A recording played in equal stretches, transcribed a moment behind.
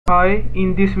Hi,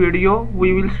 in this video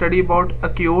we will study about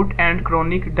acute and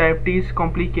chronic diabetes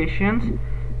complications.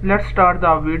 Let's start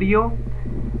the video.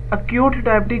 Acute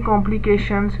diabetic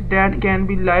complications that can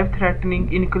be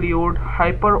life-threatening include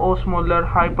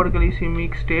hyperosmolar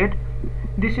hyperglycemic state.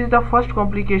 This is the first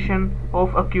complication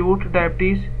of acute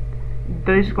diabetes.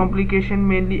 This complication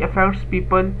mainly affects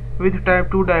people with type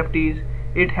 2 diabetes.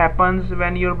 It happens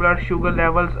when your blood sugar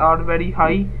levels are very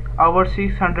high, over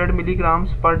 600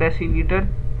 milligrams per deciliter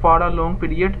for a long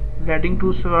period, leading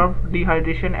to severe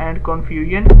dehydration and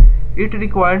confusion. It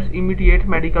requires immediate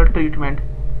medical treatment.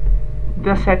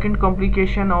 The second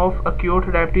complication of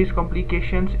acute diabetes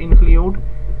complications include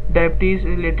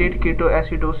diabetes-related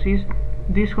ketoacidosis.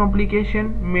 This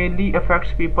complication mainly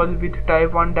affects people with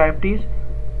type 1 diabetes.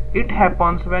 It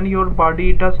happens when your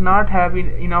body does not have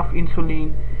enough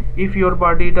insulin. If your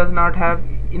body does not have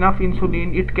enough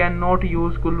insulin, it cannot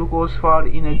use glucose for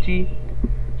energy,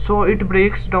 so it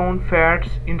breaks down fats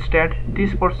instead.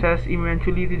 This process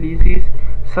eventually releases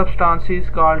substances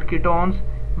called ketones,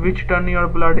 which turn your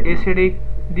blood acidic.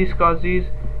 This causes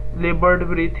labored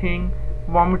breathing,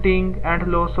 vomiting,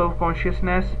 and loss of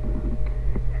consciousness.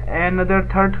 Another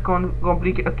third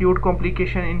acute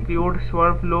complication includes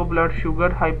low blood sugar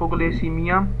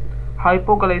hypoglycemia.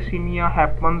 Hypoglycemia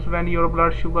happens when your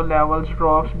blood sugar levels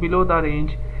drops below the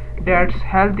range that's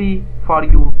healthy for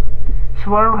you.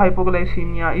 Severe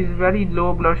hypoglycemia is very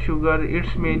low blood sugar.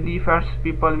 It mainly affects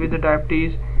people with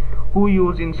diabetes who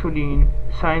use insulin.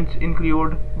 Signs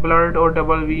include blurred or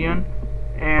double vision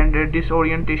and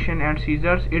disorientation and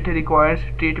seizures. It requires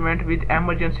treatment with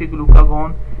emergency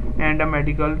glucagon and a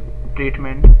medical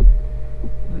treatment.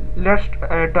 Let's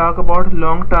talk about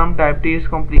long-term diabetes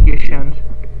complications.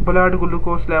 Blood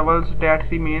glucose levels that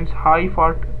remains high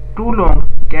for too long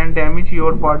can damage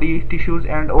your body tissues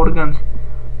and organs.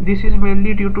 This is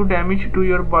mainly due to damage to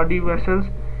your body vessels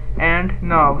and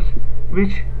nerves,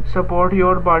 which support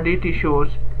your body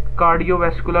tissues.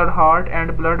 Cardiovascular, heart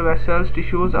and blood vessels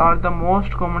tissues are the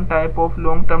most common type of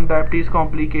long-term diabetes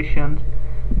complications.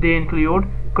 They include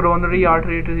coronary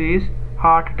artery disease,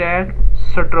 heart attack,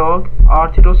 stroke,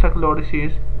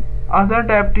 atherosclerosis. Other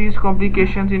diabetes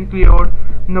complications include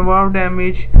nerve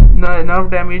damage,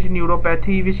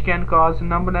 neuropathy, which can cause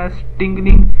numbness,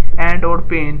 tingling, and/or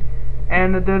pain.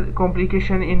 Another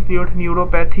complication include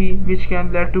neuropathy, which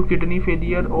can lead to kidney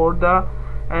failure or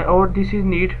this is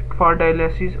need for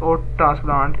dialysis or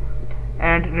transplant,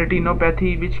 and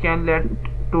retinopathy, which can lead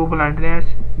to blindness.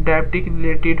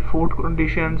 Diabetic-related food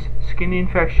conditions, skin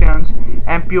infections,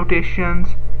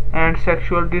 amputations, and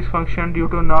sexual dysfunction due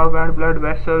to nerve and blood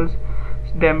vessels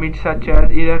damage, such as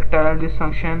erectile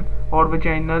dysfunction or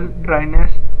vaginal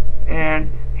dryness, and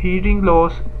hearing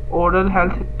loss. Oral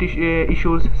health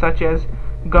issues such as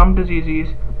gum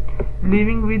diseases.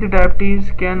 Living with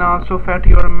diabetes can also affect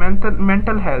your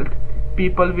mental health.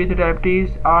 People with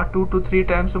diabetes are 2 to 3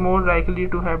 times more likely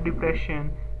to have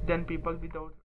depression than people without.